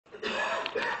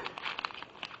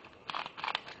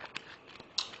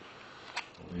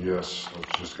Yes,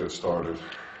 let's just get started.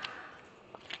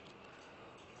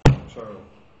 So,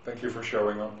 thank you for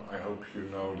showing up. I hope you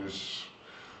know this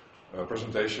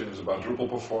presentation is about Drupal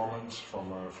performance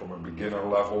from a beginner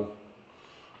level.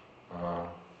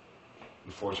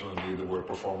 Unfortunately, the word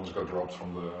performance got dropped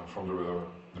from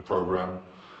the program.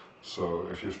 So,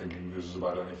 if you're thinking this is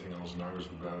about anything else, now is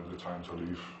the time to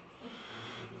leave.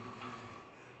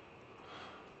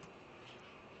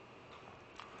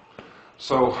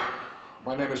 So,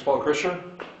 my name is Paul Krischer.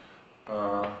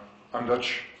 I'm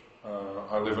Dutch.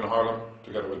 I live in Haarlem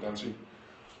together with Nancy.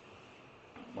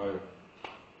 My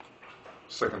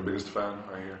second biggest fan,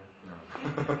 I hear.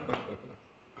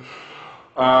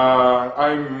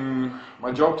 Yeah.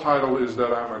 My job title is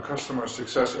that I'm a customer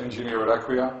success engineer at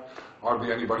Acquia.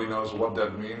 Hardly anybody knows what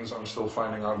that means. I'm still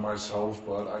finding out myself,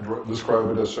 but I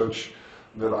describe it as such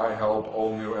that I help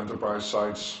all new enterprise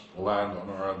sites land on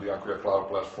the Acquia Cloud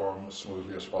platform as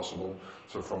smoothly as possible.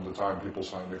 So from the time people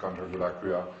sign the contract with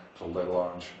Acquia till they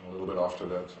launch, and a little bit after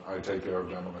that, I take care of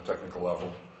them on a technical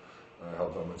level. I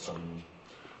help them with some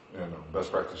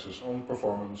best practices on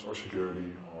performance or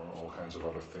security or all kinds of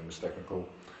other things technical,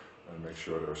 and make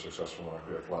sure they're successful on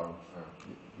Acquia Cloud.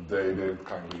 They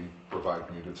kindly provide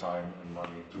me the time and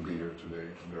money to be here today,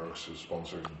 and they're also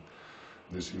sponsoring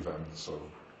this event. So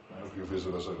I hope you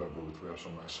visit us at our booth. We have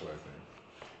some nice swag there.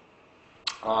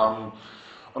 On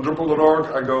Drupal.org,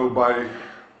 I go by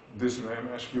this name,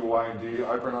 SQYD.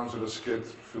 I pronounce it as Skid.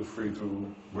 Feel free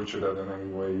to butcher that in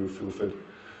any way you feel fit.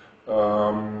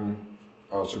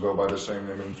 I also go by the same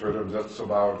name in Twitter. That's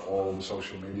about all the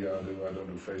social media I do. I don't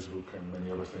do Facebook and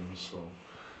many other things. So,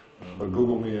 but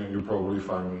Google me and you'll probably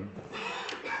find me.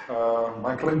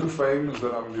 My claim to fame is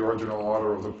that I'm the original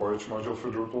author of the Portage module for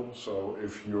Drupal. So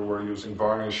if you were using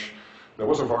Varnish, there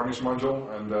was a Varnish module,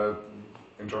 and that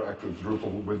interacted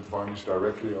Drupal with Varnish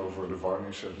directly over the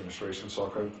Varnish administration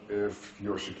socket. If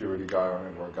your security guy or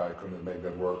network guy couldn't make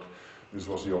that work, this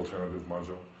was the alternative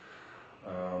module.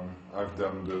 I've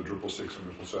done the Drupal 6 and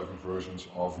Drupal 7 versions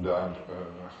of that.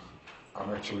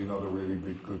 I'm actually not a really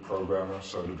good programmer,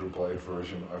 so the Drupal 8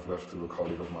 version I've left to a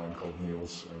colleague of mine called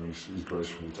Niels, and he's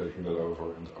gracefully taking that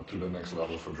over and up to the next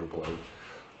level for Drupal 8.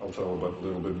 I'll tell a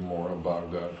little bit more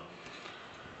about that.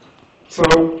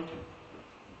 So,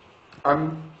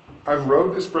 I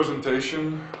wrote this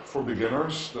presentation for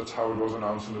beginners. That's how it was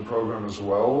announced in the program as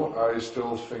well. I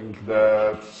still think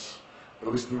that, at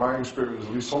least in my experience,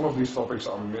 at least some of these topics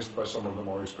are missed by some of the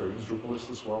more experienced Drupalists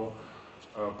as well.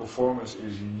 Performance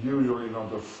is usually not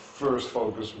the first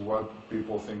focus what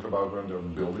people think about when they're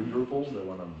building Drupal. They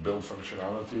want to build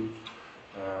functionality.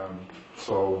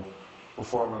 So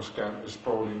performance is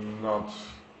probably not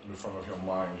in the front of your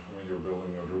mind when you're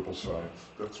building your Drupal site.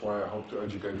 That's why I hope to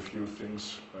educate a few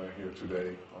things here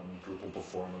today on Drupal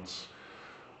performance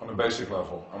on a basic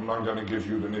level. I'm not going to give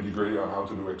you the nitty-gritty on how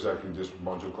to do exactly this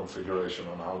module configuration,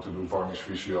 on how to do Varnish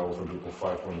VCL for Drupal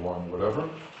 5.1, whatever.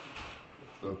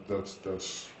 That's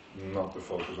not the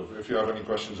focus of it. If you have any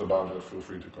questions about that, feel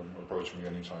free to come approach me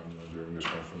anytime during this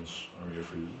conference. I'm here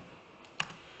for you.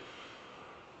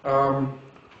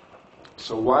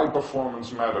 So why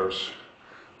performance matters?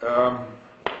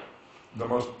 The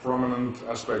most prominent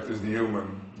aspect is the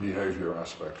human behavior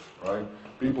aspect, right?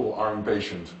 People are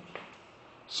impatient.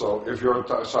 So if your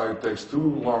site takes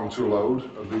too long to load,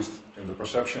 at least in the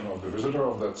perception of the visitor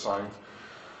of that site,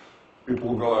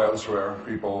 people go elsewhere,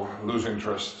 people lose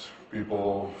interest,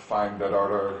 people find that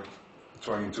other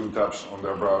 22 tabs on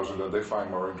their browser that they find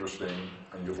more interesting,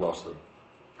 and you've lost it.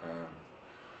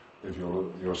 If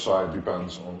your site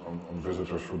depends on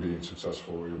visitors for being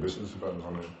successful, or your business depends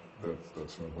on it,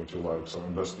 that's not what you like. So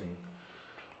investing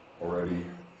already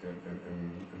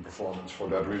in performance for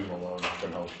that reason alone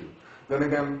can help you. Then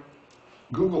again,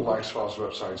 Google likes fast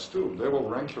websites too. They will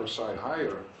rank your site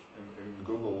higher in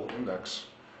Google Index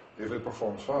if it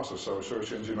performs faster. So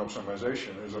search engine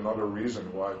optimization is another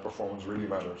reason why performance really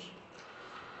matters.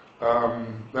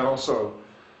 Then also,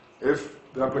 if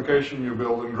the application you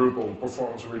build in Drupal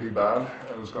performs really bad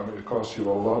and it's going to cost you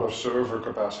a lot of server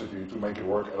capacity to make it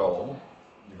work at all,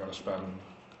 you're going to spend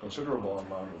a considerable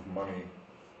amount of money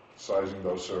sizing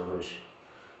those servers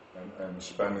and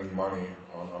spending money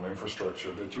on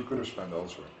infrastructure that you could have spent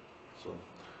elsewhere. So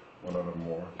one of them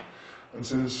more. And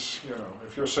since,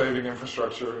 if you're saving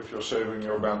infrastructure, if you're saving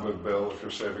your bandwidth bill, if you're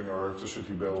saving your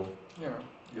electricity bill,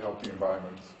 you help the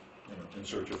environment.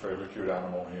 Insert your favorite cute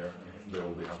animal here, and they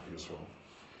will be happy as well.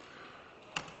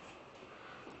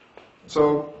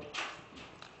 So,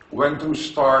 when to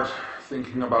start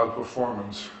thinking about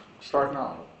performance? Start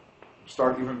now.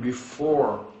 Start even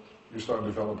before you start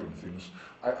developing things.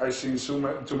 I see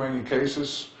too many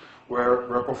cases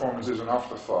where performance is an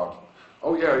afterthought.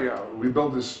 Oh yeah, we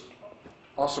built this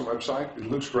awesome website, it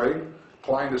looks great,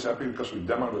 client is happy because we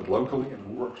demoed it locally and it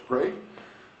works great,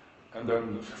 and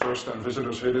then the first 10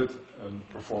 visitors hit it and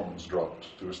performance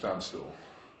dropped to a standstill.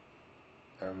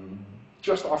 And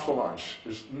just after lunch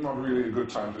is not really a good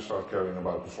time to start caring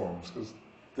about performance, because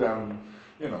then,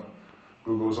 you know,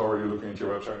 Google's already looking at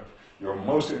your website. Your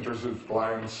most interested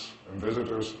clients and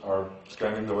visitors are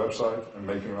scanning the website and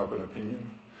making up an opinion.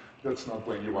 That's not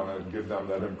when you want to give them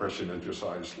that impression that your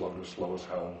site is slow as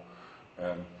hell,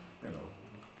 and, you know,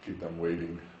 keep them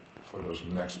waiting for those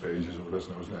next pages or those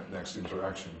next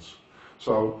interactions.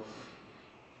 So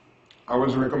I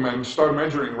would recommend start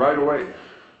measuring right away,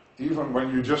 even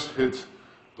when you just hit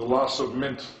the last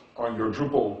submit on your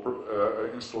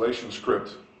Drupal installation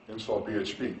script, install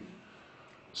PHP.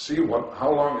 See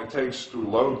how long it takes to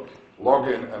log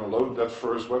in and load that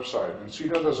first website, and see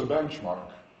that as a benchmark.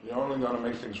 You're only going to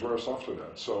make things worse after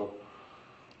that. So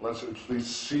let's at least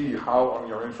see how on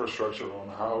your infrastructure, on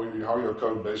how your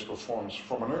code base performs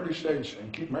from an early stage,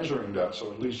 and keep measuring that.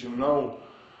 So at least you know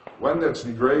when that's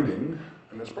degrading,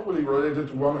 and it's probably related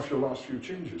to one of your last few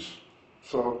changes.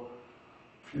 So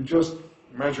if you just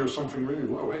measure something really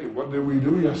low, hey, what did we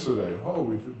do yesterday? Oh,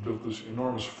 we built this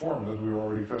enormous form that we were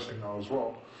already testing now as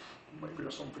well. Maybe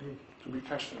there's something to be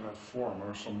cached in that form,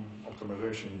 or some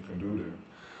optimization you can do there.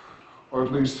 Or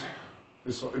at least,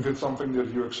 if it's something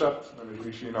that you accept, then at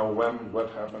least you know when, what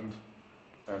happened,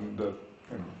 and that,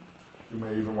 you know, you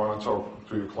may even want to talk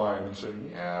to your client and say,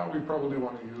 yeah, we probably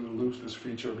want to lose this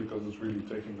feature because it's really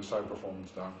taking the site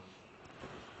performance down.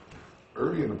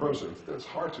 Early in the process, that's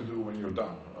hard to do when you're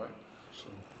done, right? So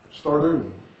start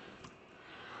early.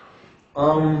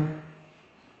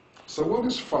 So what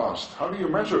is fast? How do you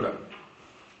measure that?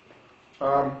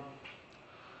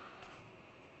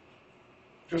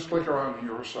 Just click around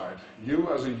your site. You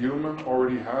as a human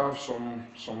already have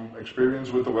some experience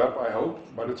with the web, I hope,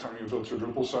 by the time you build your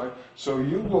Drupal site. So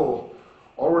you will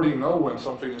already know when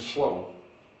something is slow,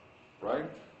 right?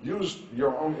 Use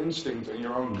your own instinct and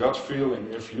your own gut feeling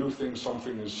if you think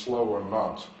something is slow or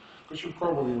not, because you're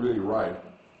probably really right?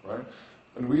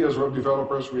 And we as web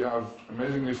developers, we have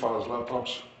amazingly fast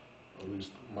laptops. At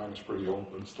least mine is pretty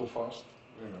old, but it's still fast.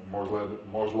 You know,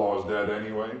 Moore's law is dead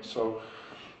anyway. So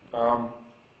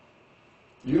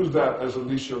use that as at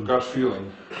least your gut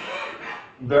feeling.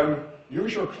 Then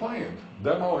use your client,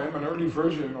 demo him an early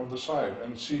version of the site,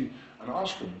 and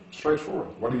ask him straightforward,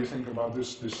 what do you think about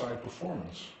this site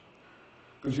performance?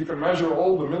 Because you can measure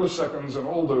all the milliseconds and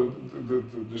all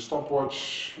the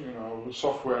stopwatch, you know,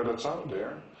 software that's out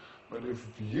there. But if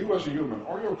you as a human,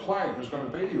 or your client who's going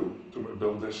to pay you to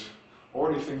build this,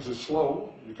 already thinks it's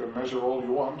slow, you can measure all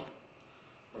you want,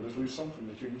 but there's at least something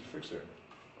that you need to fix there.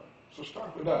 So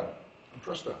start with that, and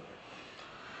trust that.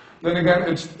 Then again,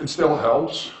 it still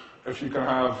helps if you can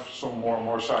have some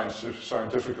more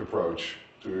scientific approach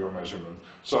to your measurement.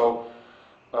 So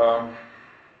I'm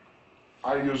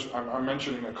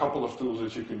mentioning a couple of tools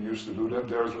that you can use to do that.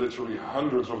 There's literally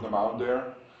hundreds of them out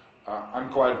there. I'm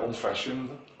quite old-fashioned.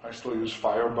 I still use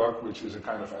Firebug, which is a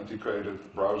kind of antiquated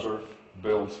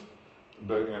browser-built,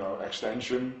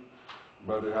 extension,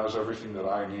 but it has everything that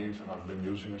I need, and I've been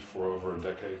using it for over a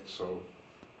decade. So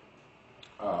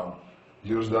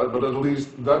use that, but at least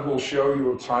that will show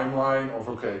you a timeline of,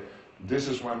 okay, this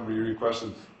is when we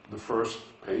requested the first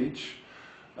page,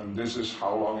 and this is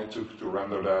how long it took to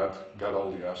render that, get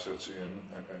all the assets in,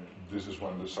 and this is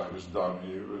when the site is done.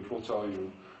 It will tell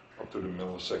you up to the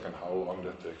millisecond how long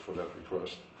that takes for that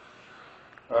request.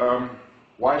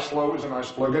 YSlow is a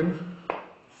nice plugin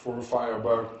for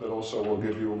Firebug that also will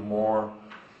give you more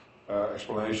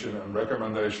explanation and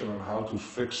recommendation on how to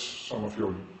fix some of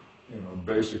your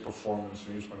basic performance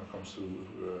needs when it comes to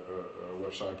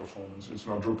website performance. It's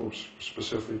not Drupal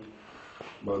specific,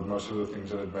 but most of the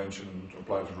things that I mentioned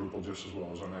apply to Drupal just as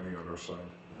well as on any other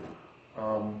site.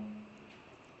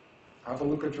 Have a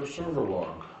look at your server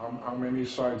log. How many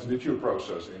sites did you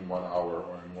process in 1 hour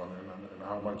or in and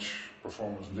how much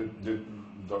performance do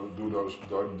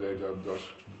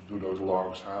those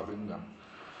logs have in them?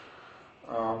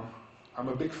 I'm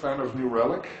a big fan of New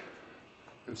Relic.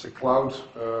 It's a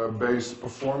cloud-based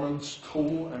performance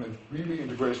tool, and it really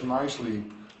integrates nicely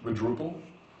with Drupal.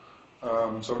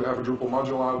 So they have a Drupal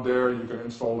module out there. You can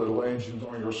install a little agent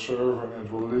on your server, and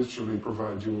it will literally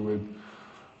provide you with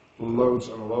loads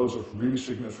and loads of really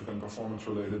significant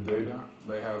performance-related data.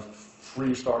 They have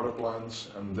free starter plans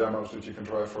and demos that you can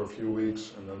try for a few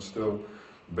weeks, and then still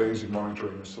basic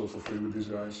monitoring is still for free with these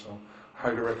guys. So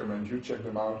highly recommend you check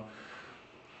them out.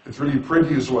 It's really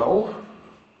pretty as well.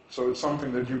 So it's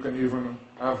something that you can even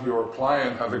have your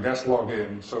client have a guest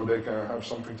login so they can have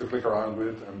something to click around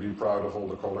with and be proud of all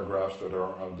the color graphs that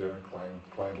are out there,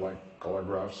 client-like color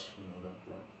graphs, you know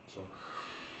that, right? So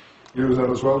use that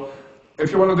as well.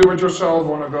 If you want to do it yourself,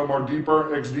 want to go more deeper,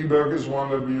 Xdebug is one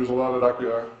that we use a lot at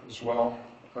Acquia as well.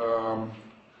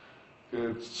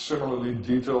 It's similarly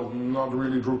detailed, not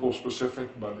really Drupal specific,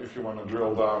 but if you want to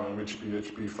drill down in which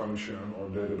PHP function or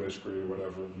database query,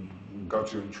 whatever,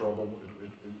 got you in trouble,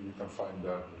 you can find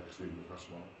that with Xdebug as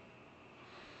well.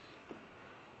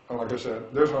 And like I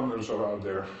said, there's hundreds of out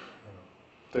there.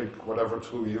 Take whatever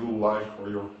tool you like or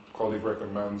your colleague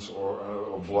recommends or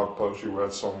a blog post you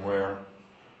read somewhere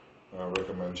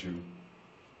recommends you.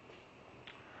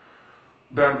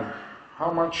 Then,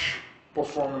 how much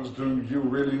performance do you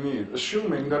really need?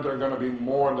 Assuming that there are going to be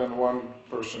more than one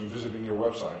person visiting your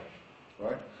website,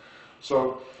 right?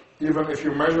 So even if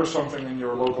you measure something in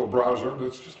your local browser,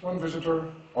 that's just one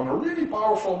visitor on a really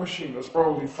powerful machine. That's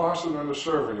probably faster than the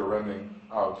server you're renting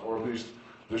out, or at least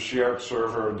the shared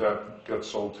server that gets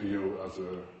sold to you as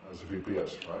a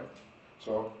VPS, right?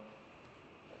 So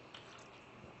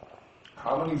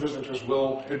how many visitors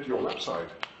will hit your website?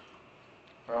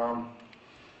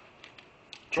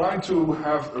 Try to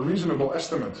have a reasonable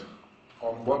estimate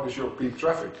on what is your peak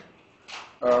traffic.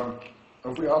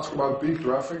 If we ask about peak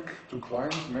traffic to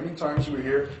clients, many times we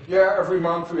hear, yeah, every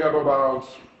month we have about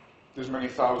this many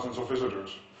thousands of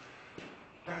visitors.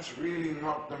 That's really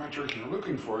not the metric you're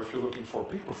looking for if you're looking for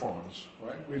peak performance,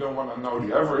 right? We don't want to know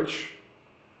the average.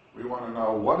 We want to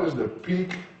know what is the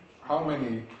peak, how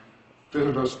many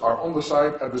visitors are on the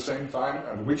site at the same time,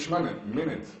 at which minute,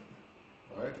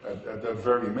 right? At that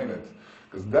very minute.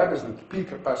 Because that is the peak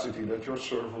capacity that your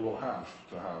server will have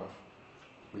to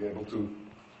be able to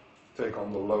take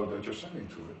on the load that you're sending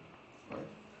to it, right?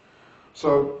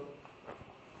 So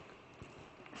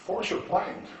force your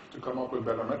client to come up with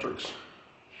better metrics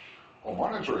or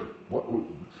monitor it.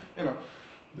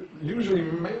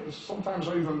 Usually, sometimes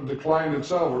even the client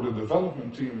itself or the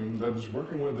development team that is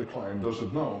working with the client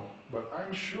doesn't know. But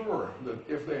I'm sure that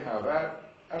if they have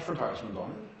advertisement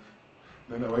on it,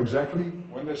 they know exactly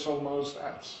when they sold most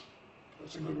ads.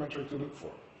 That's a good metric to look for.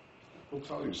 It will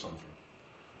tell you something,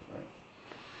 right?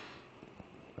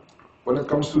 When it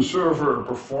comes to server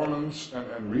performance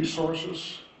and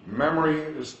resources, memory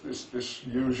is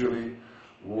usually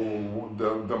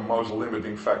the most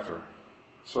limiting factor.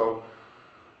 So,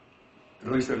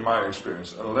 at least in my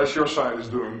experience, unless your site is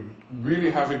doing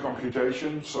really heavy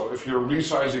computation, so if you're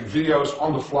resizing videos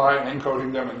on the fly,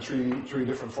 encoding them in three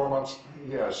different formats,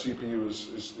 yeah, CPU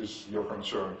is your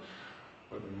concern.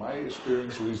 But in my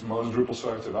experience, at least most Drupal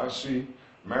sites that I see,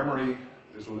 memory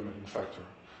is a limiting factor.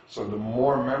 So the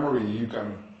more memory you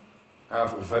can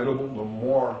have available, the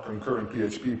more concurrent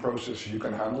PHP processes you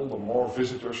can handle, the more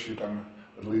visitors you can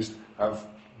at least have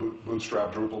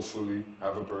bootstrap Drupal fully,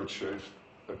 have a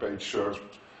page served,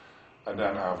 and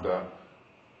then have that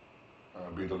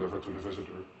be delivered to the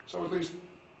visitor. So at least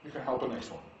you can help the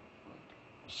next one, right,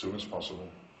 as soon as possible.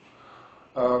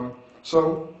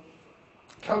 So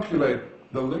calculate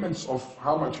the limits of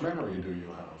how much memory do you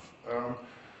have.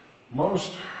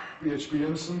 Most PHP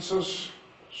instances,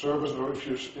 servers, or if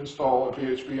you install a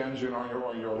PHP engine on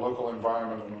your local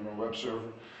environment and on a web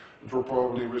server, it will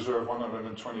probably reserve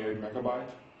 128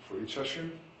 megabyte for each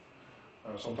session.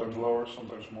 Sometimes lower,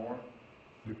 sometimes more.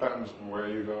 Depends on where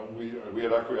you go. We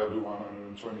at Acquia do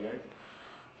 128.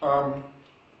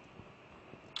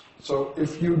 So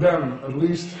if you then at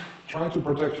least try to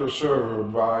protect your server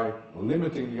by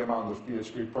limiting the amount of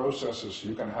PHP processes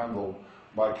you can handle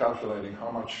by calculating how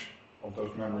much of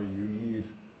those memory you need,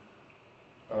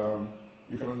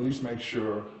 you can at least make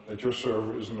sure that your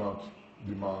server is not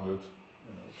demanded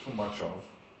too much of,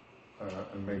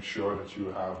 and make sure that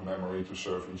you have memory to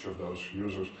serve each of those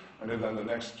users. And if then the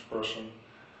next person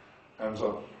ends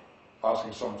up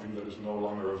asking something that is no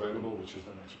longer available, which is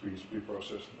the next PHP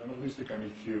process, then at least it can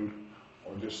be queued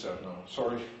or just said, no,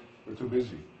 sorry, we're too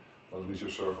busy. But at least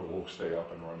your server will stay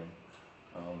up and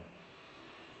running.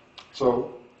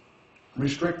 So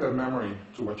restrict that memory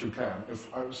to what you can.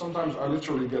 Sometimes I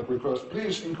literally get requests,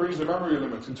 please increase the memory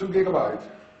limit to 2 gigabytes,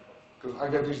 because I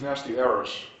get these nasty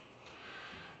errors.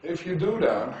 If you do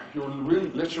that, you will really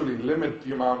literally limit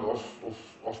the amount of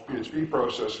PHP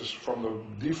processes from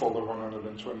the default of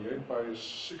 128 by a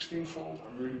 16-fold.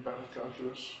 I'm really bad at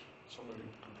calculus. Somebody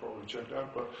can probably check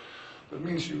that. But that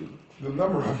means the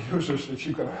number of users that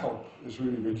you can help is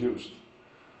really reduced.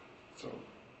 So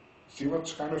see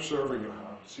what kind of server you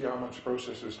have. See how much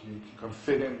processes you can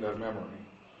fit in that memory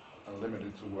and limit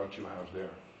it to what you have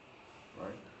there.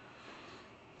 Right?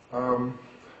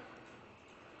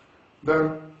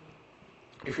 Then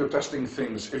if you're testing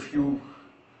things, if you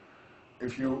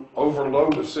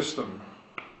overload a system,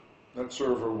 that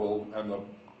server will end up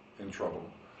in trouble.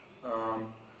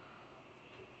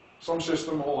 Some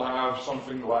system will have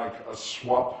something like a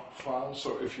swap file,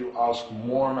 so if you ask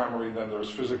more memory than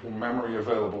there's physical memory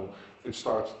available, it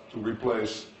starts to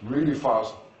replace really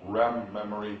fast RAM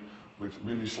memory with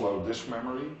really slow disk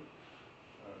memory.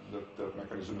 That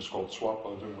mechanism is called swap,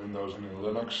 both in Windows and in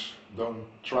Linux. Don't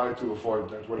try to avoid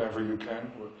that whenever you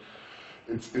can.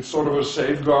 It's sort of a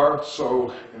safeguard,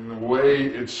 so in a way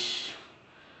it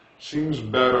seems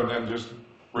better than just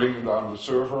bringing down the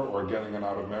server or getting an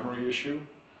out-of-memory issue.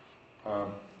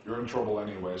 You're in trouble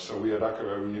anyway, so we at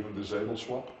Accuray, we even disable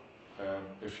swap. And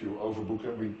if you overbook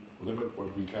it, we limit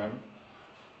what we can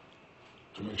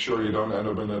to make sure you don't end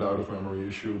up in that out-of-memory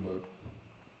issue. But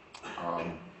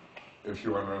if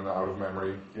you run out of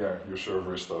memory, yeah, your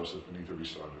server is toasted, you need to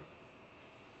restart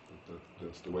it.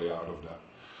 That's the way out of that.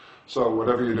 So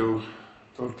whatever you do,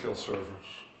 don't kill servers.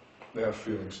 They have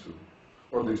feelings too.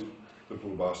 Or at least the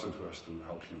poor bastard who has to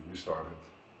help you restart it.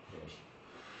 Yes.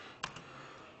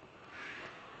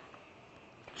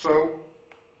 So,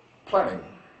 planning.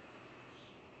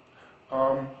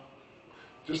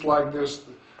 Just like this,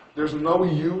 there's no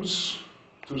use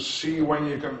to see when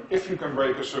you can, if you can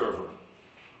break a server,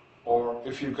 or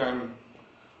if you can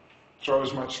throw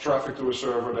as much traffic to a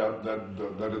server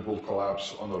that it will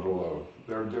collapse under the load.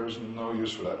 There's no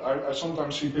use for that. I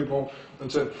sometimes see people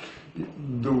that say,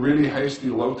 do really hasty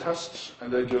load tests,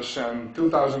 and they just send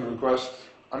 2,000 requests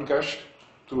uncached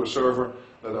to a server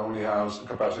that only has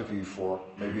capacity for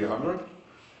maybe 100.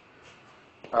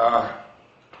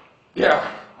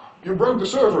 Yeah, you broke the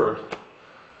server.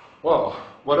 Well,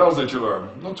 what else did you learn?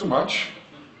 Not too much.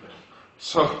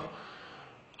 So,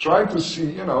 try to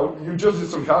see, you just did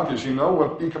some calculus, you know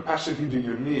what peak capacity do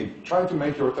you need. Try to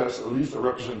make your test at least a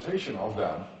representation of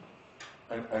that.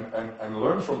 And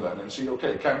learn from that and see,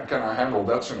 okay, can I handle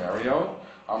that scenario?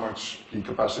 How much peak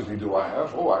capacity do I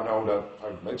have? Oh, I know that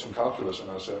I've made some calculus and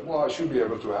I said, well, I should be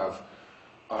able to have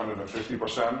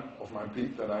 150% of my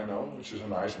peak that I know, which is a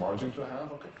nice margin to have.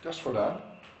 Okay, test for that.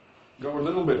 Go a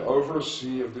little bit over,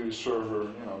 see if the server,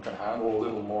 can handle a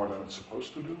little more than it's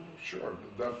supposed to do. Sure,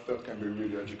 that can be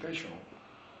really educational.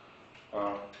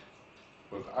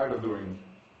 But either doing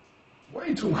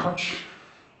way too much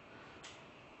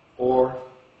or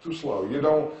too slow.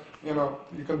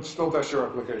 You can still test your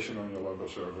application on your local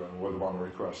server and with one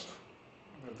request.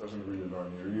 It doesn't really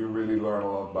learn you. You really learn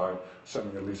a lot by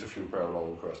sending at least a few parallel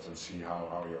requests and see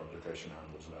how your application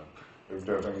handles that. If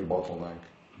there's any bottleneck,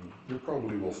 you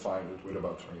probably will find it with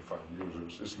about 25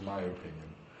 users, is my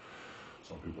opinion.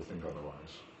 Some people think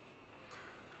otherwise.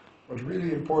 What's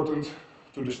really important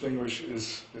to distinguish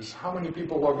is how many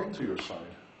people log into your site.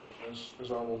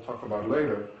 As I will talk about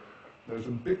later, there's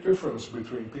a big difference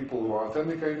between people who are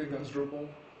authenticated against Drupal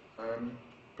and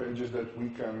pages that we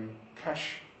can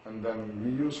cache and then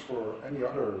reuse for any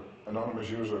other anonymous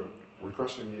user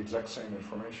requesting the exact same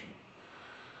information.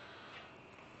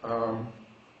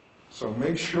 So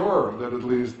make sure that at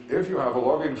least if you have a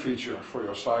login feature for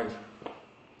your site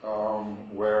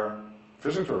where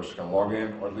visitors can log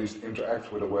in or at least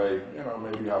interact with a way,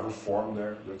 maybe you have a form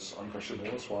there that's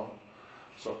uncacheable as well.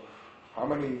 So how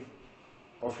many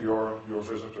of your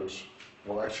visitors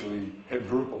will actually hit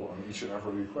Drupal on each and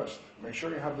every request? Make sure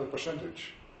you have the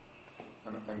percentage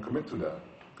and commit to that,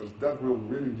 because that will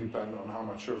really depend on how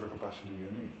much server capacity you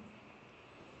need.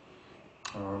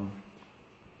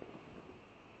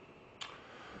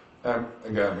 And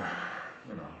again,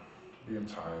 be in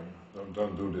time.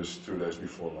 Don't do this 2 days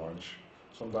before launch.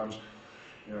 Sometimes,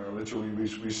 literally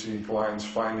we see clients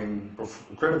finding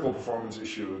critical performance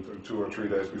issue 2 or 3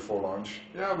 days before launch.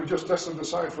 Yeah, we just tested the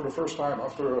site for the first time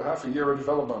after half a year of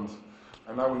development,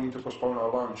 and now we need to postpone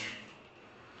our launch.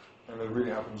 And it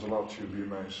really happens a lot, you'd be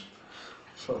amazed.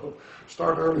 So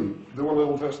start early, do a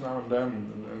little test now and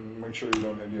then, and make sure you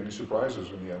don't have any surprises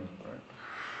in the end. Right?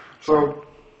 So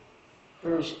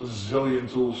there's a zillion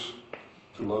tools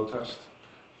to load test.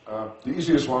 The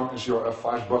easiest one is your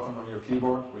F5 button on your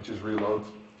keyboard, which is reload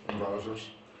in browsers.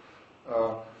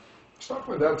 Start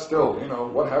with that still.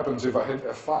 What happens if I hit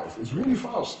F5? It's really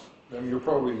fast. Then you're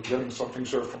probably getting something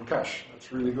served from cache.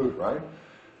 That's really good, right?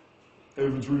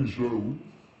 If it's really slow,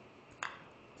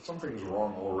 something's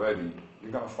wrong already.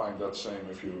 You're going to find that same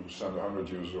if you send 100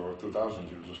 users or 2,000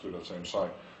 users to that same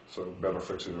site. So better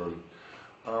fix it early.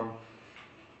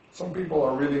 Some people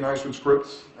are really nice with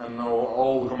scripts and know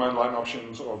all the command line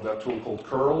options of that tool called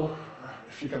curl.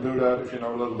 If you can do that, if you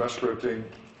know a little bash scripting,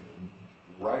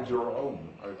 write your own.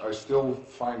 I still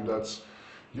find that's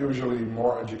usually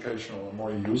more educational and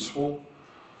more useful.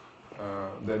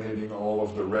 then hitting all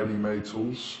of the ready-made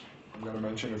tools. I'm going to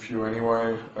mention a few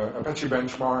anyway. Apache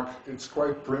Benchmark, it's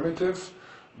quite primitive,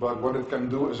 but what it can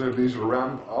do is at least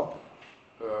ramp up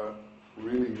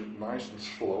really nice and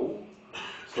slow,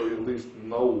 so you at least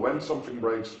know when something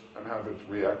breaks and have it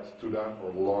react to that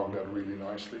or log that really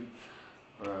nicely.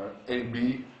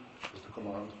 AB is the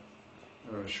command.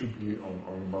 Should be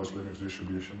on most Linux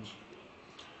distributions.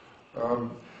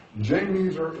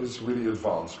 JMeter is really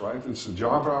advanced, right? It's a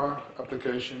Java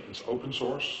application, it's open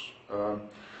source.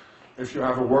 If you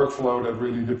have a workflow that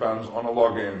really depends on a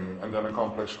login and then a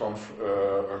complex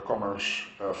commerce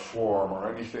form or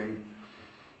anything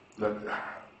that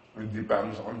it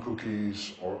depends on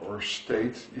cookies or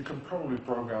state, you can probably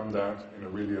program that in a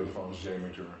really advanced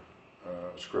JMeter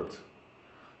script.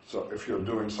 So if you're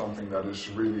doing something that is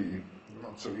really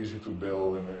not so easy to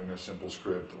build in a simple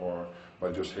script, or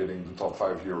by just hitting the top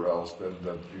 5 URLs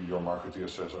that your marketeer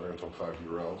says are your top 5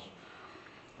 URLs.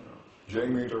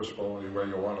 JMeter is probably where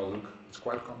you want to look. It's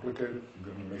quite complicated.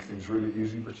 You can make things really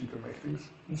easy, but you can make things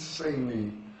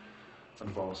insanely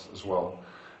advanced as well.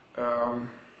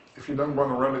 If you don't want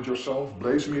to run it yourself,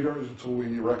 BlazeMeter is a tool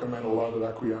we recommend a lot at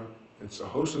Acquia. It's a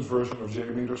hosted version of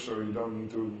JMeter, so you don't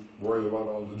need to worry about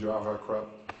all the Java crap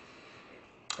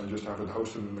and just have it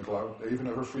hosted in the cloud. They even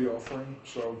have a free offering,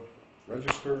 so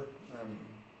register and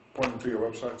point it to your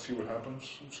website, see what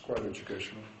happens. It's quite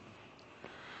educational.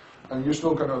 And you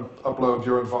still can upload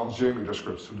your advanced JMeter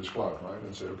scripts to this cloud, right?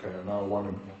 And say, okay, I now want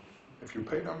to, if you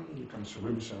pay them, you can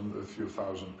really send a few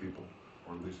thousand people,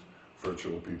 or at least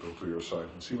virtual people, to your site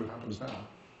and see what happens now.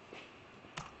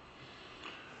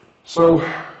 So,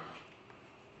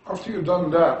 after you've done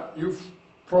that, you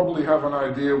probably have an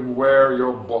idea where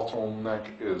your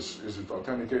bottleneck is. Is it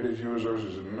authenticated users?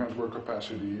 Is it network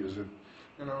capacity? Is it,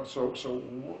 so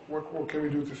what can we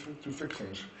do to fix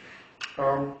things?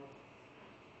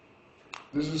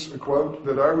 This is a quote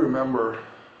that I remember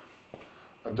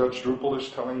a Dutch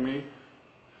Drupalist telling me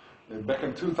back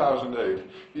in 2008.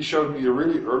 He showed me a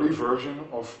really early version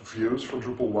of views for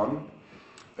Drupal 1,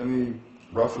 and he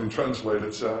roughly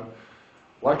translated said,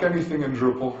 like anything in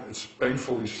Drupal, it's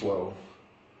painfully slow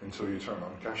until you turn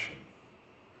on caching.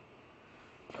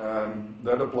 And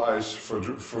that applies for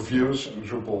views in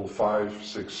Drupal 5,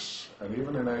 6, and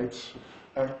even in 8,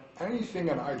 and anything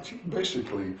in IT,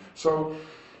 basically. So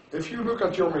if you look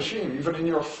at your machine, even in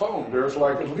your phone, there's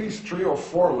like at least 3 or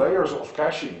 4 layers of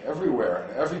caching everywhere,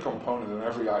 in every component and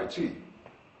every IT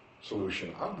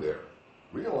solution out there.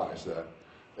 Realize that.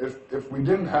 If we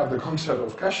didn't have the concept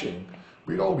of caching,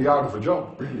 we'd all be out of a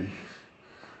job, really,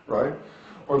 right?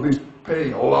 Or at least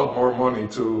paying a lot more money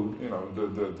to,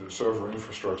 the server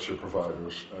infrastructure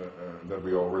providers that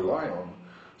we all rely on.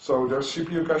 So there's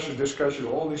CPU caches, disk caches,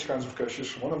 all these kinds of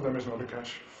caches. One of them is not a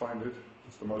cache. Find it.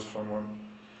 It's the most fun one.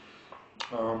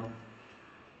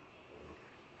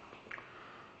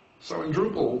 So in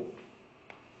Drupal,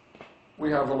 we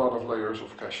have a lot of layers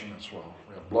of caching as well.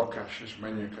 We have block caches,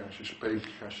 menu caches, page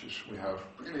caches. We have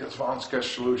really advanced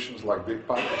cache solutions like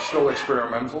BigPipe. It's still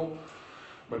experimental,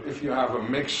 but if you have a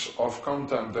mix of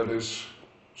content that is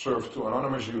served to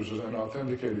anonymous users and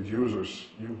authenticated users,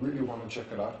 you really want to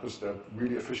check it out, because that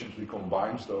really efficiently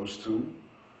combines those two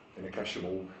in a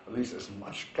cacheable, at least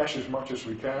cache as much as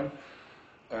we can,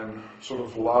 and sort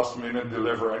of last minute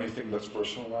deliver anything that's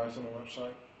personalized on the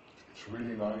website. It's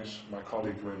really nice. My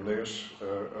colleague Wim Leers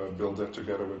built that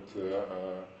together with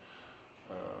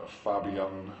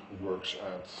Fabian, who works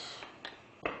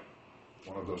at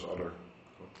one of those other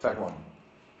Tag One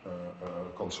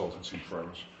consultancy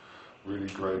firms. Really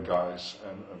great guys.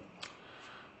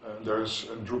 And there's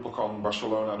in DrupalCon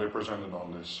Barcelona, they presented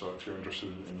on this. So if you're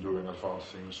interested in doing advanced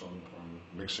things on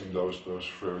mixing those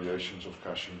variations of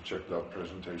caching, check that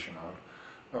presentation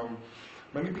out.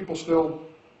 Many people still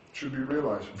should be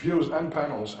realized, views and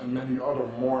panels and many other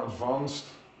more advanced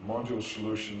module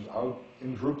solutions out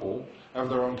in Drupal have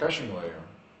their own caching layer.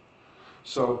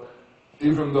 So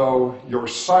even though your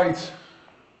site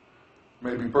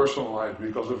may be personalized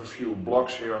because of a few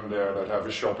blocks here and there that have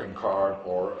a shopping cart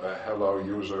or a hello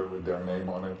user with their name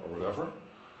on it or whatever,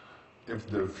 if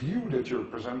the view that you're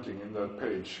presenting in that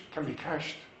page can be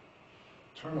cached,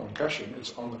 turn on caching.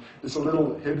 It's a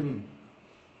little hidden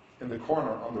in the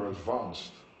corner under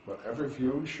advanced. But every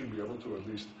view should be able to at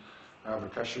least have a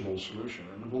cacheable solution,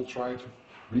 and we'll try to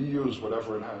reuse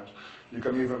whatever it has. You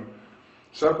can even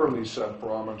separately set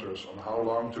parameters on how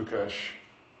long to cache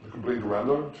the complete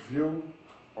rendered view,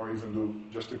 or even do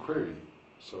just a query.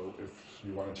 So if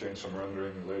you want to change some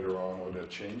rendering later on or that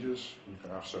changes, you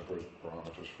can have separate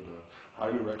parameters for that.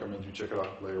 Highly recommend you check it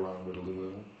out, play around with it a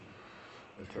little.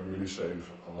 It can really save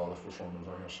a lot of performance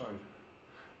on your site.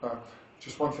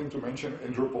 Just one thing to mention,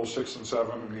 in Drupal 6 and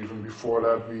 7, and even before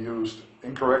that, we used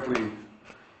incorrectly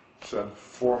the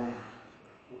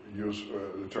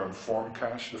term form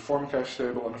cache. The form cache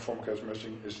table and the form cache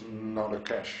messaging is not a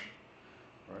cache,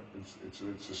 right?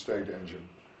 It's a state engine.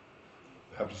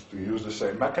 It happens to use the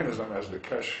same mechanism as the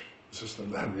cache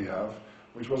system that we have,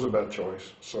 which was a bad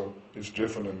choice. So it's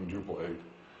different in Drupal 8.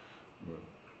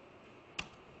 But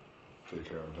take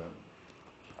care of that.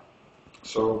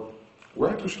 So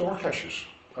where to store caches?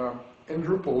 In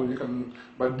Drupal, you can,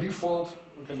 by default,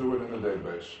 you can do it in a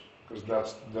database, because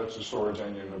that's the storage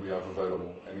engine that we have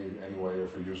available anyway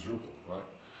if we use Drupal,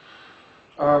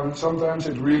 right? Sometimes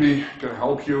it really can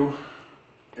help you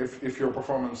if your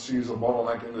performance sees a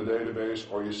bottleneck in the database,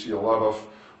 or you see a lot of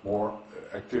more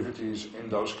activities in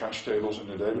those cache tables in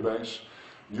the database.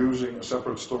 Using a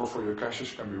separate store for your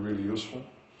caches can be really useful.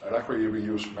 At Acquia we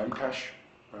use Memcache.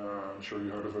 I'm sure you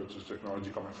heard of it. It's technology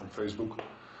coming from Facebook.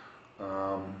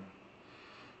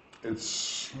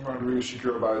 It's not really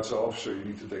secure by itself, so you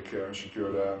need to take care and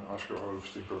secure that. Ask your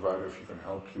hosting provider if he can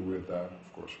help you with that.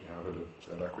 Of course, we have it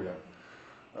at Acquia.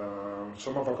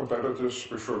 Some of our competitors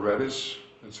prefer Redis.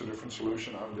 It's a different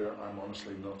solution out there. I'm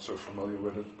honestly not so familiar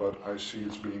with it, but I see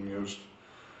it's being used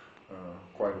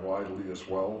quite widely as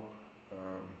well.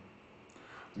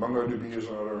 MongoDB is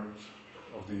another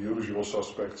of the usual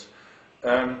suspects.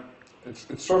 And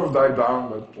it's sort of died down,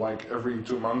 but like every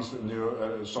 2 months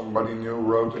somebody new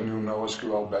wrote a new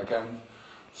NoSQL backend.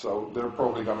 So there are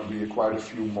probably going to be quite a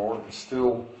few more. It's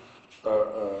still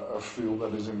a field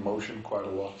that is in motion quite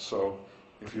a lot. So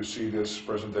if you see this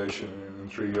presentation in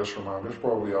 3 years from now, there's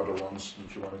probably other ones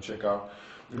that you want to check out.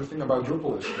 The good thing about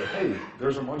Drupal is that, hey,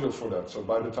 there's a module for that. So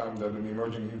by the time that an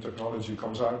emerging new technology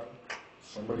comes out,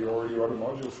 somebody already wrote a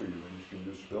module for you, and you can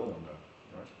just build on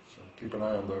that. Right? So keep an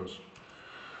eye on those.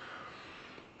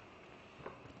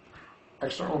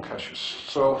 External caches.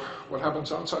 So what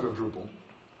happens outside of Drupal?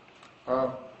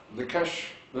 The cache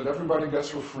that everybody gets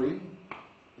for free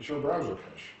is your browser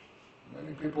cache.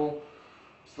 Many people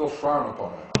still frown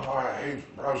upon it. Oh, I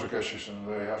hate browser caches, and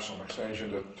they have some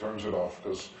extension that turns it off,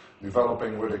 because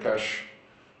developing with a cache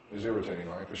is irritating,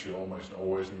 right? Because you almost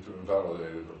always need to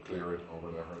invalidate it or clear it or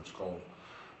whatever it's called.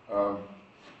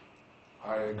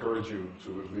 I encourage you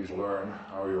to at least learn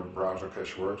how your browser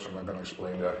cache works. I'm not going to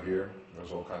explain that here.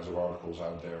 There's all kinds of articles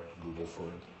out there. Google for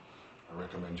it. I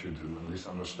recommend you to at least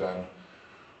understand,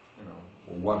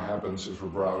 what happens if a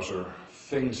browser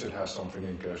thinks it has something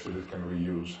in cache that it can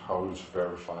reuse, how it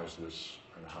verifies this,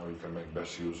 and how you can make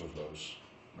best use of those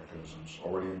mechanisms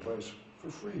already in place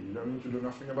for free. You don't need to do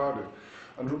nothing about it.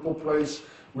 And Drupal plays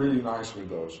really nice with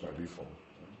those by default.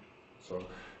 So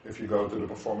if you go to the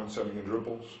performance setting in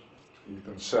Drupal, you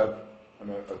can set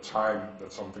a time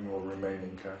that something will remain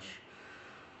in cache.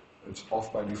 It's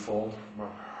off by default,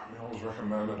 but we always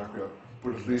recommend that we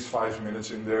put at least 5 minutes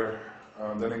in there.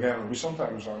 Then again, we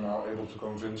sometimes are now able to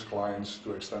convince clients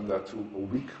to extend that to a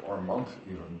week or a month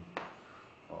even.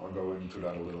 I'll go into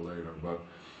that a little later, but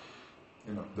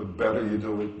the better you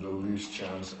do it, the least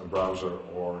chance a browser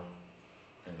or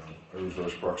a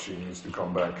reverse proxy needs to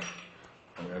come back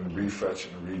and refetch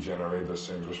and regenerate the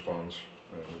same response.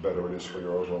 The better it is for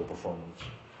your overall performance.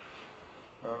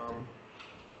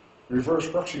 Reverse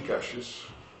proxy caches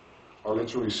are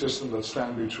literally systems that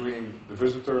stand between the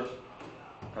visitor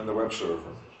and the web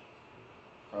server.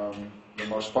 The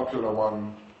most popular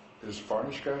one is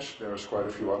Varnish Cache. There's quite a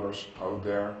few others out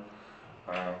there,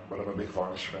 but I'm a big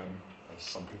Varnish fan, as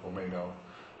some people may know.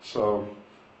 So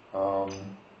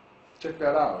check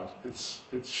that out.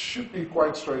 It should be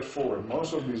quite straightforward.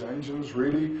 Most of these engines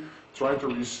really try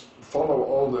to follow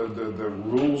all the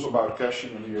rules about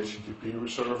caching in the HTTP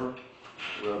server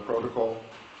protocol,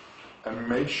 and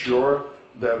make sure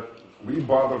that we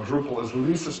bother Drupal as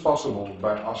least as possible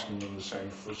by asking them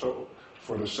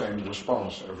for the same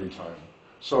response every time.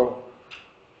 So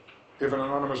if an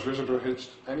anonymous visitor hits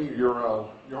any URL,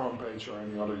 your homepage or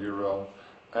any other URL,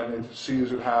 and it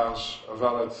sees it has a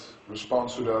valid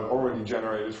response to that already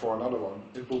generated for another one,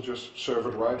 it will just serve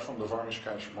it right from the Varnish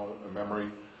cache memory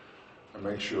and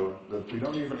make sure that we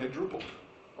don't even hit Drupal,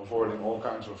 avoiding all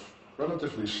kinds of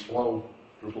relatively slow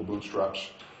Drupal bootstraps.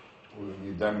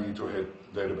 We then need to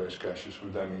hit database caches. We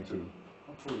then need to,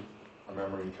 hopefully, a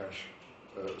memory cache,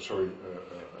 a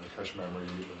cache memory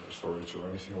storage or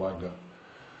anything like that.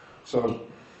 So,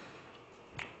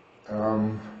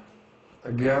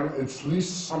 again, it's at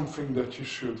least something that you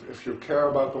should, if you care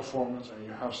about performance and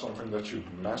you have something that you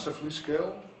massively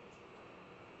scale,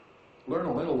 learn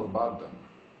a little about them.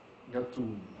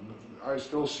 I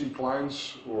still see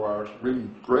clients who are really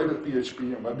great at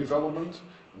PHP and web development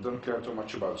and don't care too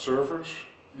much about servers.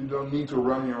 You don't need to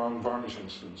run your own Varnish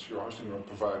instance. Your hosting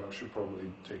provider should probably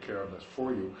take care of that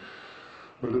for you.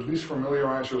 But at least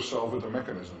familiarize yourself with the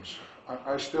mechanisms.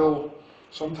 I still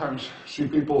sometimes see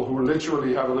people who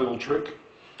literally have a little trick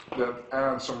that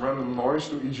adds some random noise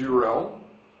to each URL.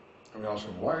 And we ask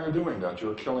them, why are you doing that?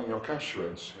 You're killing your cache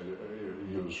rates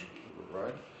use,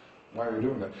 right? Why are you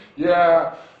doing that?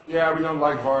 Yeah, we don't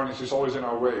like Varnish. It's always in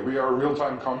our way. We are a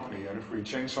real-time company, and if we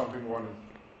change something, we want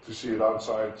to see it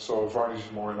outside, so Varnish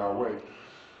is more in our way.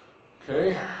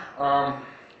 Okay,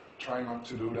 try not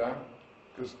to do that,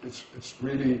 because it's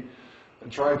really,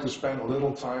 and try to spend a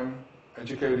little time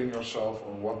educating yourself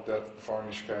on what that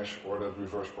Varnish cache or that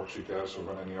reverse proxy cache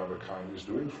or any other kind is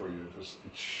doing for you, because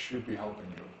it should be helping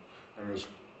you. And there's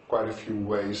quite a few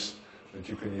ways that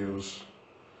you can use,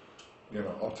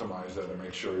 optimize that and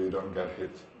make sure you don't get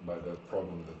hit by that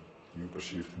problem that you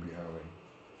perceive to be having,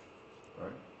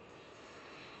 right?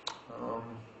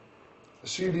 The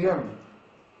CDN,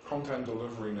 Content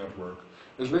Delivery Network,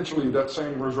 is literally that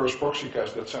same reverse proxy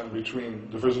cache that's sent between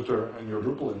the visitor and your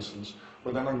Drupal instance,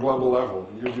 but then on global level.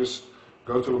 You just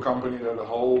go to a company that has a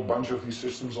whole bunch of these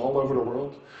systems all over the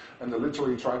world, and they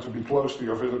literally try to be close to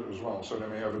your visitor as well. So they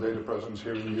may have a data presence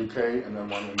here in the UK, and then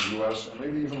one in the US, and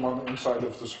maybe even one inside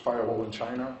of this firewall in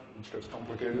China, which gets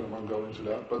complicated. I won't go into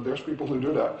that, but there's people who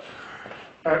do that.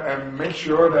 And make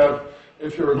sure that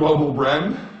if you're a global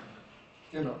brand,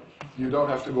 you don't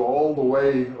have to go all the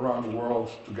way around the world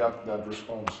to get that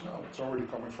response. No, it's already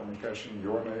coming from a cache in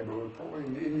your neighborhood, probably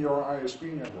in your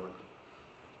ISP network.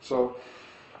 So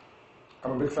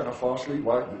I'm a big fan of Fastly.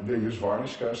 Why? They use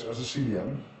Varnish cache as a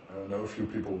CDN. I know a few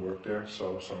people work there,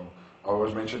 so I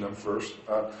always mention them first.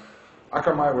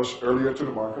 Akamai was earlier to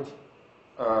the market.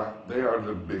 They are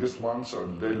the biggest one, so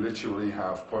they literally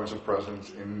have points of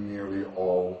presence in nearly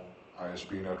all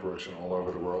ISP networks and all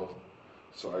over the world.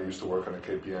 So I used to work at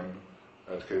KPN,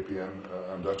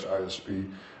 a Dutch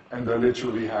ISP, and they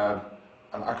literally had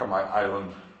an Akamai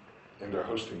island in their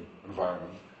hosting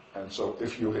environment. And so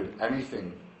if you hit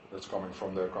anything that's coming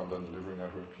from their content delivery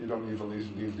network, you don't even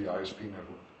leave the ISP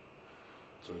network.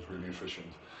 So it's really efficient.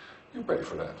 You pay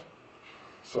for that.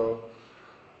 So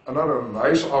another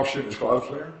nice option is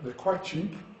Cloudflare. They're quite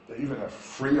cheap. They even have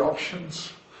free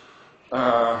options.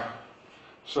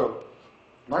 So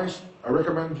nice. I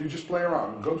recommend you just play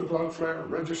around. Go to Cloudflare,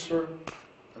 register,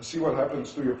 and see what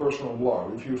happens to your personal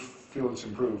blog if you feel it's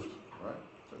improved, right?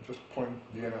 So just point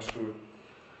DNS to it.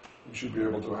 You should be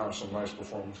able to have some nice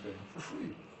performance gain for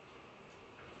free.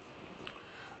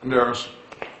 And there's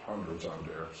hundreds out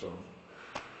there, so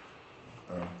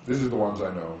these are the ones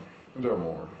I know, and there are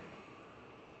more.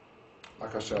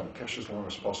 Like I said, cache as long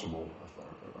as possible.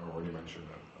 I already mentioned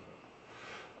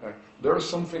that. There is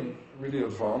something really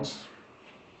advanced.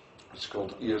 It's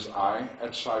called ESI,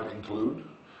 Edge Side Include,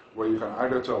 where you can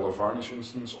either tell a Varnish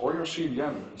instance or your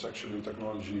CDN. It's actually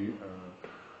technology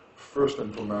first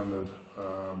implemented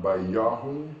by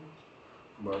Yahoo,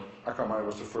 but Akamai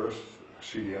was the first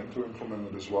CDN to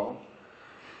implement it as well,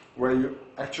 where you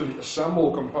actually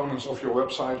assemble components of your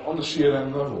website on the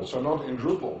CDN level, so not in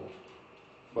Drupal,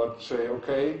 but say,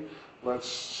 okay, let's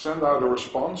send out a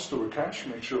response to a cache,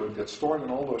 make sure it gets stored in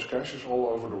all those caches all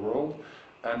over the world,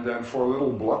 and then for a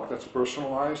little block that's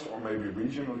personalized or maybe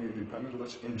regionally independent,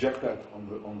 let's inject that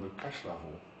on the cache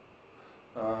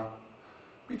level.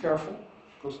 Be careful,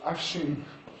 because I've seen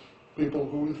people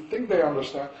who think they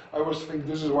understand. I always think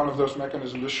this is one of those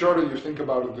mechanisms. The shorter you think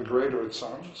about it, the greater it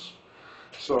sounds.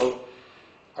 So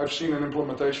I've seen an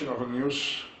implementation of a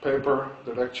newspaper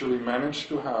that actually managed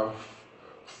to have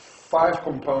 5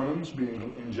 components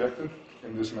being injected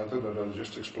in this method that I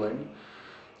just explained.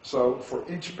 So for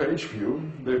each page view,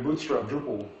 they bootstrap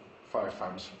Drupal 5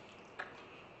 times.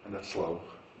 And that's slow.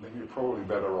 Then you're probably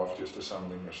better off just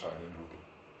assembling your site in Drupal.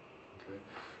 Okay.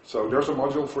 So there's a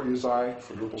module for ESI,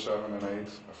 for Drupal 7 and 8,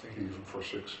 I think even for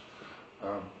 6.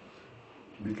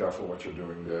 Be careful what you're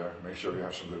doing there. Make sure you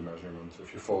have some good measurements.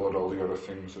 If you followed all the other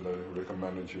things that I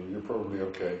recommended you, you're probably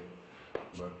okay,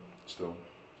 but still.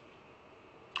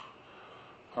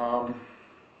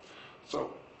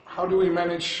 So how do we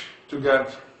manage to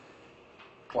get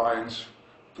clients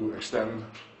to extend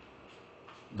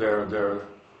their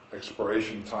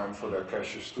expiration time for their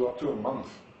caches to up to a month?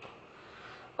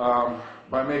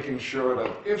 By making sure that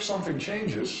if something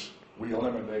changes, we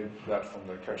eliminate that from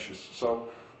their caches. So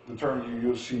the term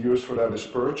you see used for that is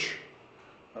purge.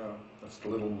 That's the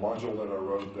little module that I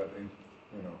wrote that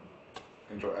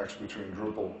interacts between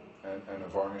Drupal and a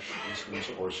Varnish instance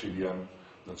or CDN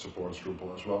that supports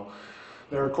Drupal as well.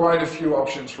 There are quite a few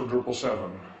options for Drupal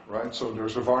 7, right? So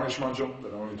there's a Varnish module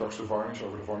that only talks to Varnish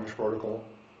over the Varnish protocol.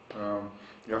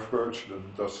 You have Purge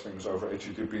that does things over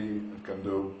HTTP. It can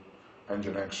do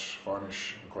Nginx,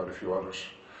 Varnish, and quite a few others.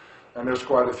 And there's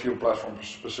quite a few platform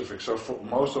specific. So for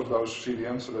most of those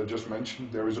CDNs that I just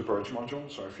mentioned, there is a Purge module.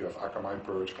 So if you have Akamai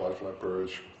Purge, Cloudflare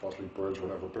Purge, Fastly Purge,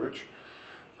 whatever Purge.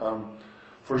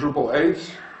 For Drupal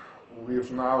 8,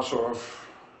 we've now sort of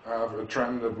have a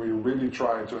trend that we really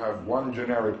try to have one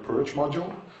generic Purge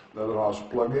module that allows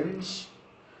plugins,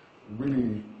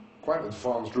 really quite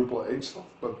advanced Drupal 8 stuff,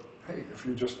 but hey, if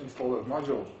you just install that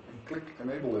module and click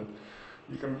enable it,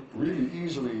 you can really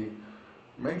easily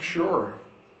make sure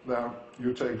that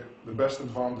you take the best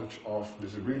advantage of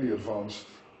this really advanced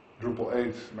Drupal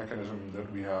 8 mechanism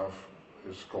that we have.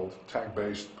 Is called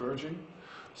tag-based purging.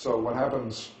 So what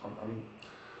happens, I'm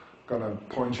going to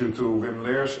point you to Wim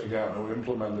Leers again, who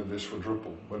implemented this for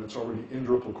Drupal, but it's already in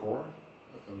Drupal core,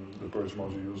 and the purge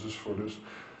module is used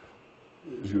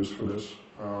for this.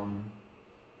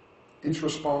 Each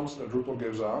response that Drupal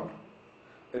gives out,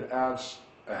 it adds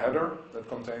a header that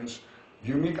contains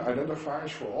unique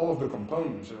identifiers for all of the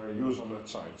components that are used on that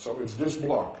site. So it's this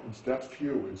block, it's that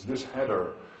view, it's this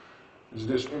header, it's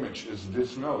this image, it's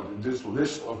this node, it's this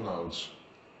list of nodes.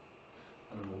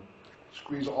 And it will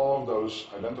squeeze all of those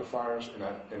identifiers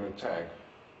in a tag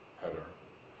header.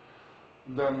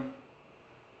 Then,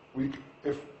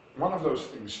 if one of those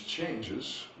things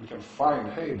changes, we can find,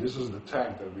 hey, this is the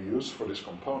tag that we use for this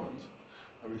component,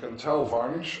 and we can tell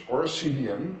Varnish or a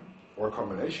CDN, or a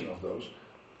combination of those,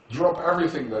 drop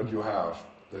everything that you have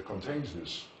that contains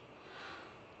this.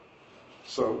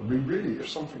 So we really, if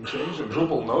something changes, and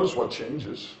Drupal knows what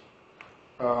changes,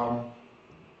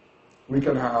 we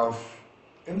can have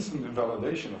instant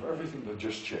invalidation of everything that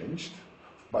just changed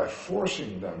by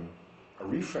forcing them a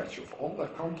refetch of all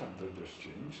that content that just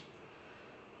changed.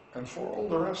 And for all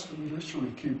the rest, we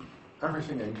literally keep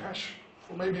everything in cache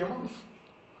for maybe a month.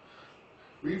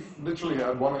 We've literally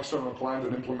had one external client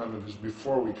that implemented this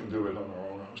before we can do it on our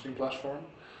own hosting platform.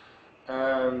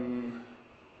 And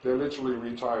they literally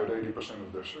retired 80%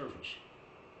 of their servers.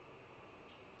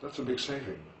 That's a big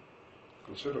saving.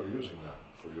 Consider using that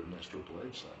for your next Drupal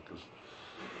 8 site, because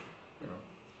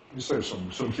you save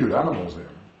some cute animals there,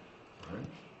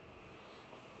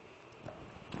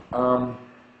 right?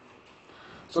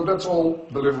 So that's all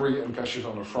delivery and caches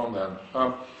on the front end.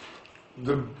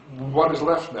 What is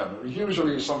left then?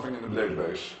 Usually something in the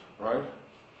database, right?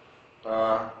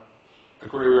 A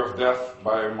query of death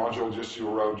by a module just you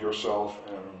wrote yourself,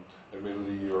 and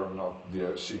admittedly you're not the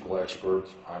SQL expert.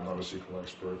 I'm not a SQL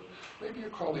expert. Maybe a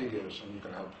colleague is, and you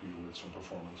can help you with some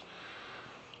performance.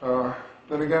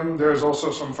 Then again, there's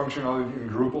also some functionality in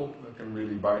Drupal that can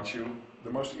really bite you. The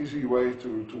most easy way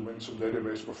to win some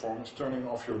database performance, turning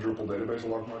off your Drupal database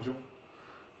log module.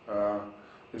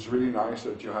 It's really nice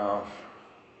that you have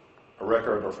a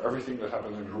record of everything that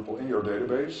happens in Drupal in your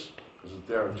database, because it's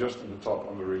there just in the top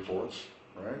under reports,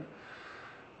 right?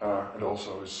 It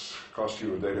also costs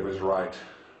you a database write,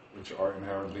 which are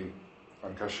inherently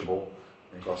uncacheable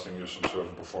and costing you some server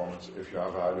performance. If you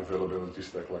have a high availability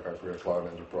stack like Hyper Cloud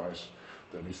Enterprise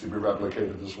that needs to be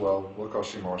replicated as well, will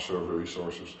cost you more server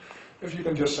resources. If you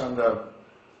can just send that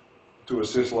to a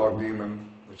syslog daemon,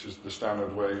 which is the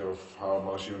standard way of how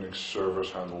most Unix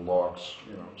servers handle logs,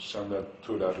 send that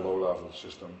to that low-level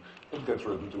system. It gets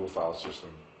written to a file system,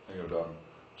 and you're done.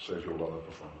 Save you a lot of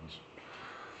performance.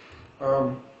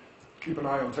 Keep an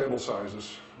eye on table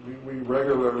sizes. We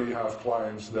regularly have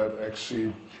clients that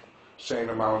exceed sane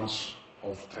amounts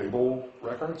of table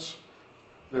records.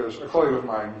 There's a colleague of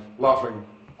mine laughing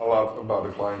a lot about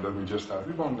a client that we just had.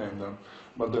 We won't name them,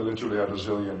 but they literally had a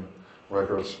zillion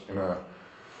records in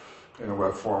a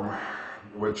web form,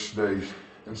 which they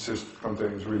insist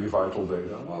contains really vital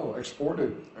data. Well, export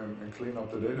it and clean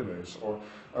up the database. Or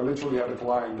I literally had a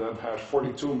client that had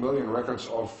 42 million records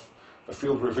of a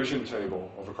field revision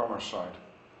table of a commerce site.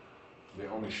 They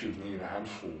only should need a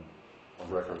handful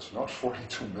of records, not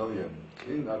 42 million.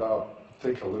 Clean that up,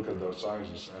 take a look at those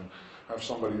sizes, and have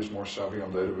somebody who's more savvy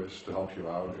on database to help you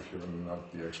out if you're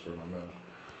not the expert on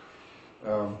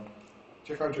that.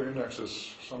 Check out your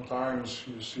indexes. Sometimes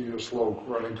you see a slow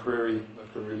running query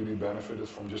that could really be benefited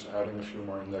from just adding a few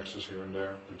more indexes here and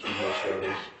there between those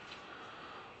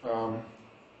areas.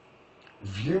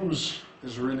 Views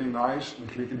is really nice, and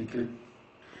clickety-click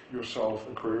yourself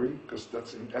a query, because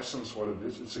that's in essence what it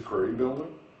is. It's a query builder.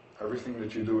 Everything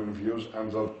that you do in views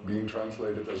ends up being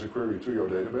translated as a query to your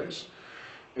database.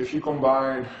 If you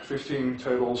combine 15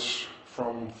 tables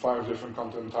from 5 different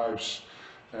content types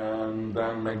and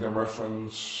then make them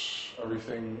reference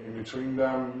everything in between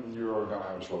them, you're going to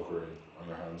have a slow query on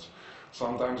your hands.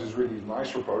 Sometimes it's really nice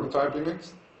for prototyping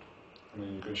it. I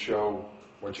mean, you can show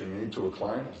what you need to a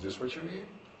client. Is this what you need?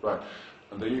 Right.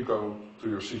 And then you go to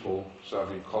your SQL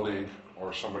savvy colleague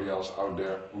or somebody else out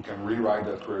there who can rewrite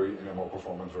that query in a more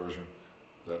performant version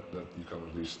that you can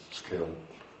at least scale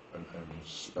and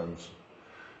spend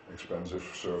expensive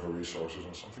server resources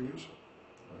on something useful.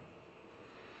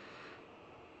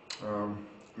 Right.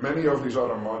 Many of these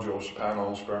other modules,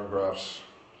 panels, paragraphs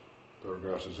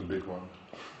is a big one.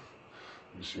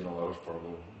 We've seen a lot of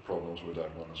problems with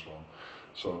that one as well.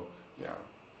 So yeah,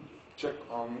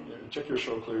 check your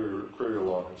show query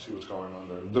log and see what's going on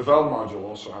there. The Val module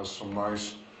also has some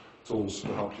nice tools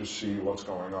to help you see what's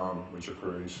going on with your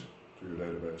queries to your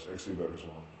database. XDebug as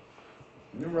well.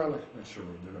 New Relic, sure,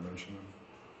 did I mention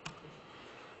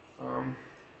them?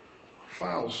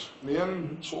 Files. In the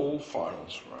end, it's all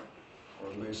files, right?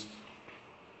 Or at least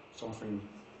something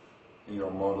in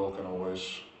your model can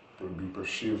always be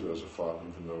perceived as a file,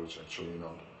 even though it's actually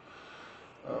not.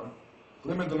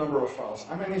 Limit the number of files.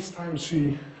 I many times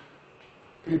see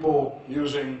people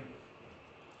using,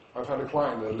 I've had a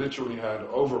client that literally had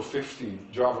over 50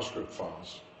 JavaScript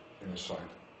files in his site.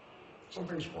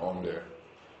 Something's wrong there.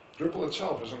 Drupal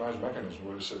itself is a nice mechanism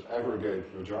where it says aggregate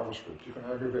your JavaScript. You can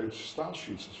aggregate style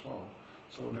sheets as well.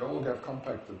 So they all get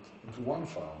compacted into one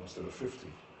file instead of 50.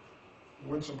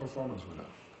 You win some performance with that.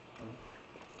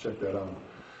 Check that out.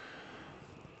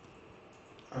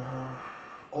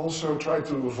 Also try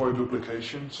to avoid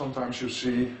duplication. Sometimes you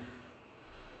see,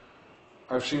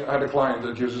 I had a client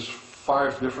that uses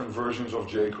 5 different versions of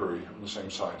jQuery on the same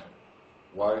site.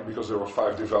 Why? Because there were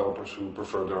 5 developers who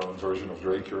preferred their own version of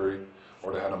jQuery,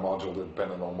 or they had a module that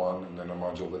depended on one and then a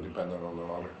module that depended on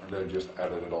another, and they just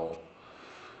added it all.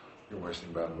 You're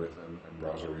wasting bandwidth and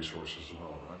browser resources as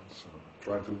well, right? So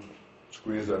try to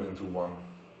squeeze that into one.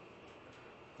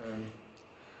 And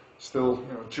still,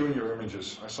 tune your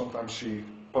images. I sometimes see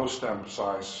post-stamp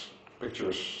size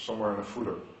pictures somewhere in a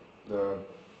footer that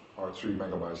are 3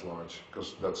 megabytes large,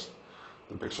 because that's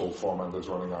the pixel format that's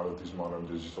running out of these modern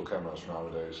digital cameras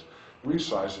nowadays.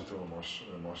 Resize it to a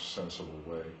more sensible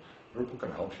way. Drupal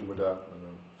can help you with that.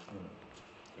 And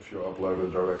if you upload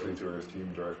it directly to your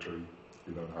theme directory,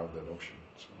 you don't have that option.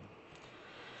 So.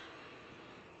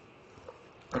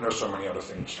 And there's so many other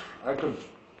things. I could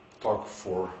talk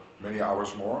for many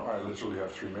hours more. I literally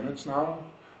have 3 minutes now,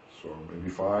 so maybe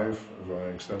 5 if I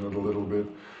extend it a little bit.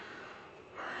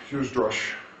 Use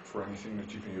Drush for anything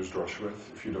that you can use Drush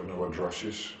with. If you don't know what Drush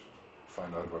is,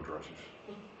 find out what Drush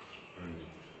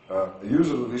is. Use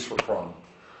it at least for cron.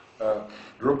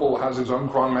 Drupal has its own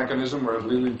cron mechanism where it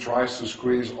really tries to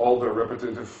squeeze all the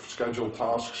repetitive scheduled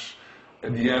tasks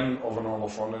at the end of a normal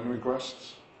front-end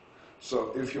request.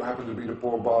 So if you happen to be the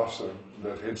poor bastard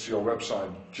that hits your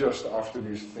website just after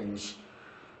these things,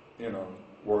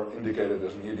 were indicated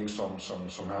as needing some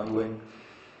handling,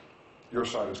 your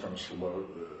site is going to slow.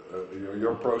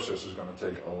 Your process is going to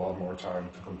take a lot more time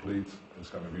to complete. It's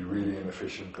going to be really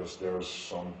inefficient because there's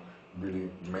some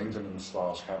really maintenance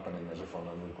task happening as a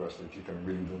front-end request that you can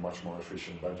really do much more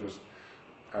efficient by just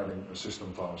adding a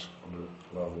system task on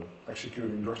the level,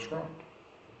 executing Drush cron.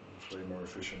 It's way more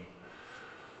efficient.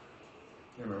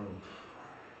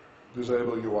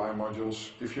 Disable UI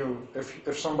modules.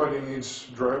 If somebody needs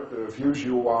Views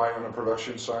UI on a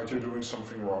production site, you're doing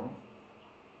something wrong.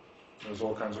 There's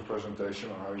all kinds of presentation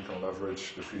on how you can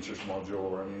leverage the features module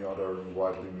or any other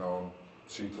widely known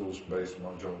CTools based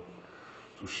module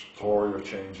to store your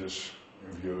changes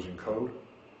in views in code,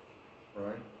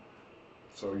 right?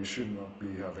 So you should not be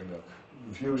having that.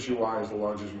 Views UI is the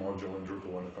largest module in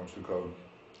Drupal when it comes to code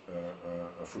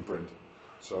footprint.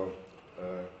 So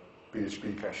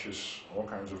PHP caches, all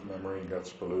kinds of memory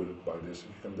gets polluted by this. If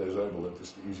you can disable it,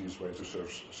 it's the easiest way to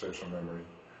save some memory.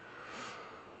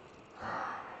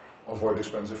 Avoid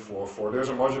expensive 404. There's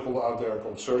a module out there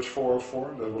called Search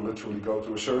 404 that will literally go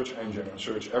to a search engine and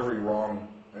search every wrong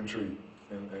entry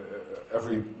in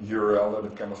every URL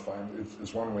that it cannot find.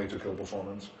 It's one way to kill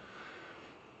performance.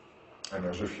 And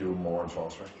there's a few more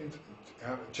advanced ways.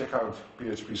 Check out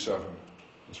PHP 7.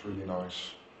 It's really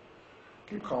nice.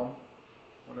 Keep calm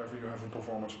whenever you have a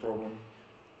performance problem.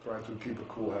 Try to keep a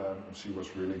cool head and see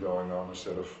what's really going on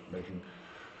instead of making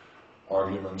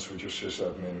arguments with your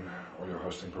sysadmin or your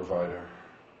hosting provider.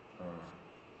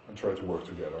 And try to work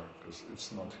together, because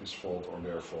it's not his fault or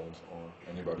their fault or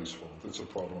anybody's fault. It's a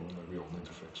problem that we all need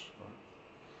to fix.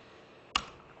 Right?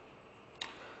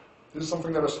 This is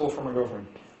something that I stole from McGovern.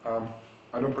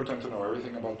 I don't pretend to know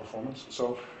everything about performance,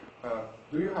 so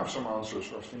do you have some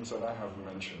answers or things that I haven't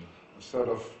mentioned? Instead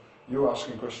of you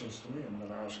asking questions to me, I'm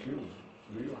going to ask you,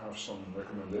 do you have some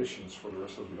recommendations for the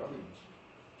rest of the audience?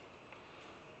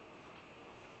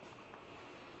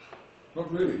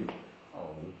 Not really.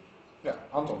 Oh. Yeah,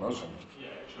 Anton knows him. Yeah,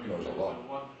 He actually, knows a there's lot.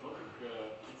 one topic,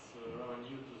 it's rather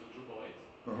new to the Drupal 8.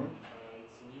 Mhm.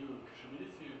 It's a new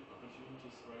cacheability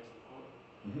opportunities right in code.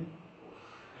 Mhm.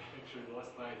 Actually,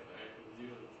 last night I didn't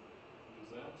use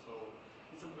them, so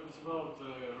it's about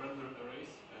render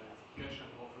arrays and caching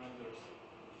of renders of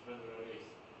render arrays.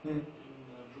 Mhm. In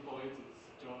Drupal 8,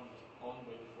 it's turned on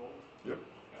by default. Yep.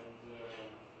 And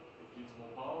it gives more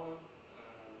power,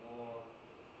 more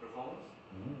performance.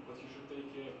 Mhm. But you should take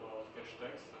care about cache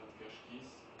tags and cache keys.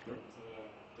 Yep. And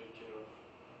take care of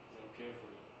them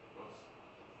carefully, because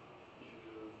if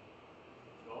you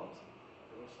don't,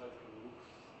 the website can look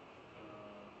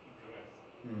incorrect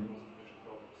Mhm. because of cache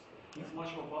problems. Yeah. It's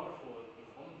much more powerful and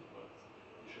performant, but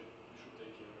you should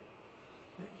take care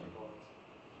about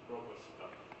proper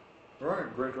setup. All right,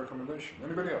 great recommendation.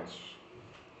 Anybody else?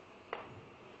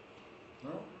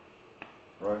 No?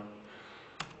 Right.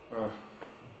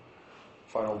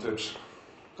 Final tips.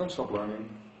 Don't stop learning.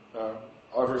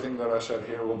 Everything that I said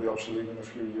here will be obsolete in a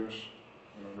few years.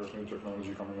 There's new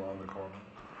technology coming around the corner.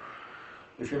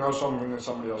 If you know something that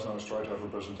somebody else knows, try to have a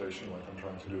presentation like I'm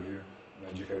trying to do here and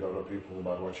educate other people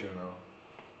about what you know.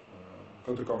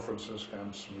 Go to conferences,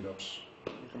 camps, meetups.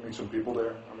 You can meet some people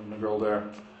there. I met a girl there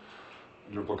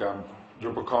in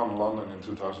DrupalCon London in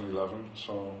 2011.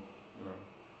 So, you know,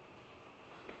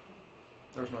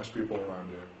 there's nice people around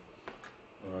here.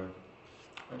 All right.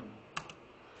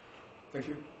 Thank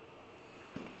you.